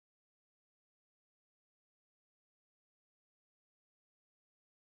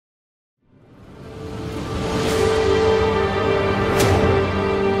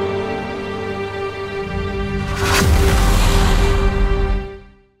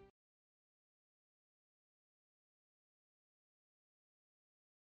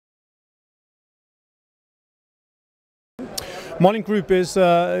Marlink Group is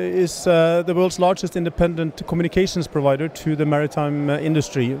the world's largest independent communications provider to the maritime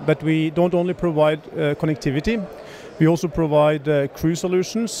industry. But we don't only provide connectivity, we also provide crew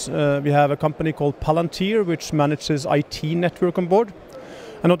solutions. We have a company called Palantir, which manages IT network on board.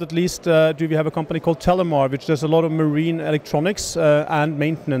 And not at least do we have a company called Telemar, which does a lot of marine electronics and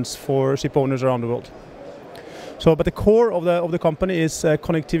maintenance for ship owners around the world. But the core of the company is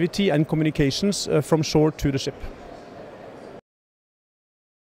connectivity and communications from shore to the ship.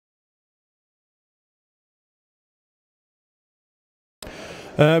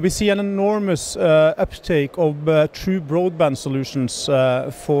 We see an enormous uptake of true broadband solutions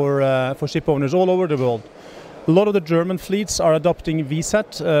for ship owners all over the world. A lot of the German fleets are adopting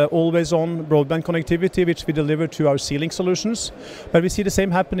VSAT, always-on broadband connectivity, which we deliver to our sealing solutions. But we see the same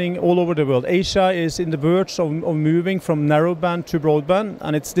happening all over the world. Asia is in the verge of moving from narrowband to broadband,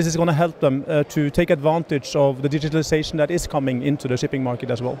 and this is going to help them to take advantage of the digitalization that is coming into the shipping market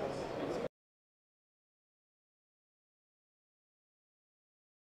as well.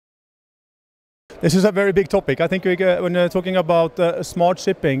 This is a very big topic. I think when talking about smart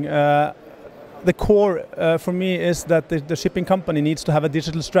shipping, the core for me is that the shipping company needs to have a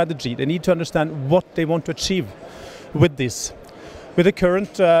digital strategy. They need to understand what they want to achieve with this. With the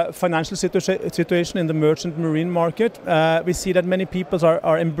current financial situation in the merchant marine market, we see that many people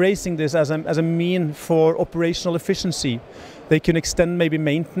are embracing this as a mean for operational efficiency. They can extend maybe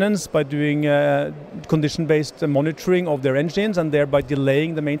maintenance by doing condition-based monitoring of their engines and thereby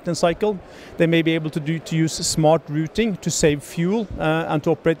delaying the maintenance cycle. They may be able to use smart routing to save fuel and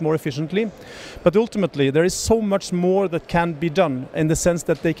to operate more efficiently. But ultimately, there is so much more that can be done in the sense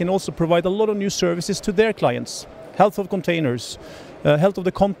that they can also provide a lot of new services to their clients. Health of containers, health of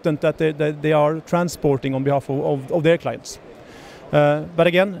the content that they are transporting on behalf of their clients. But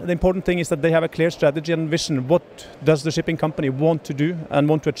again, the important thing is that they have a clear strategy and vision. What does the shipping company want to do and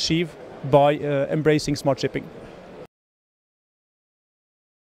want to achieve by embracing smart shipping?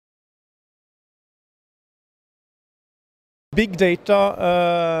 Big data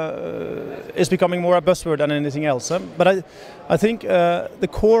is becoming more a buzzword than anything else. But I think the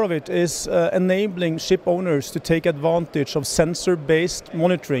core of it is enabling ship owners to take advantage of sensor-based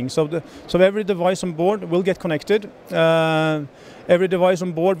monitoring. So every device on board will get connected. Every device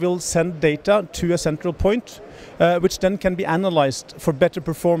on board will send data to a central point, which then can be analyzed for better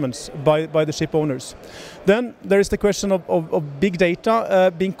performance by the ship owners. Then there is the question of big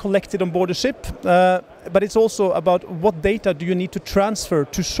data being collected on board the ship, but it's also about what data do you need to transfer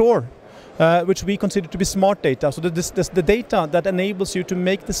to shore, which we consider to be smart data. So the data that enables you to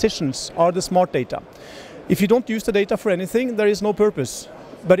make decisions are the smart data. If you don't use the data for anything, there is no purpose.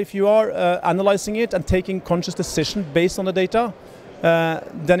 But if you are analyzing it and taking conscious decisions based on the data,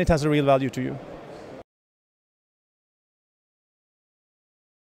 then it has a real value to you.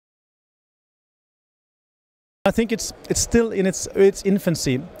 I think it's still in its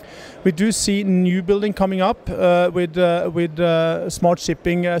infancy. We do see new building coming up with smart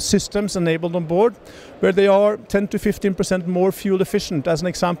shipping systems enabled on board, where they are 10 to 15% more fuel efficient, as an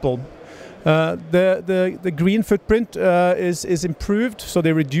example. The green footprint is improved, so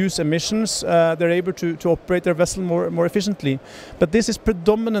they reduce emissions. They're able to operate their vessel more efficiently. But this is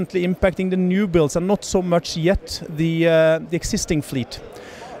predominantly impacting the new builds and not so much yet the existing fleet.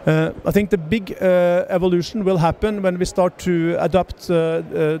 I think the big evolution will happen when we start to adopt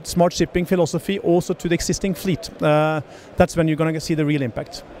smart shipping philosophy also to the existing fleet. That's when you're going to see the real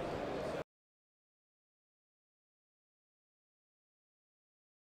impact.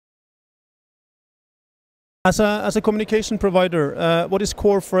 As a communication provider, what is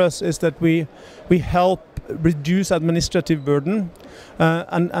core for us is that we help reduce administrative burden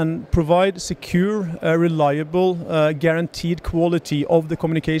and provide secure, reliable, guaranteed quality of the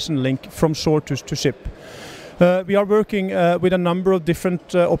communication link from shore to ship. We are working with a number of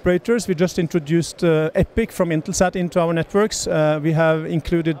different operators. We just introduced Epic from Intelsat into our networks. We have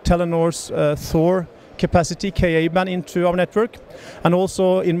included Telenor's Thor capacity Ka-band into our network, and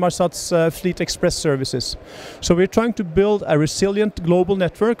also Inmarsat's Fleet Express services. So we're trying to build a resilient global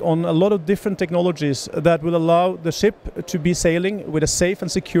network on a lot of different technologies that will allow the ship to be sailing with a safe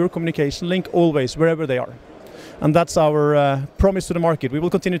and secure communication link always, wherever they are. And that's our promise to the market. We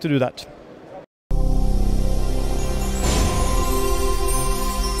will continue to do that.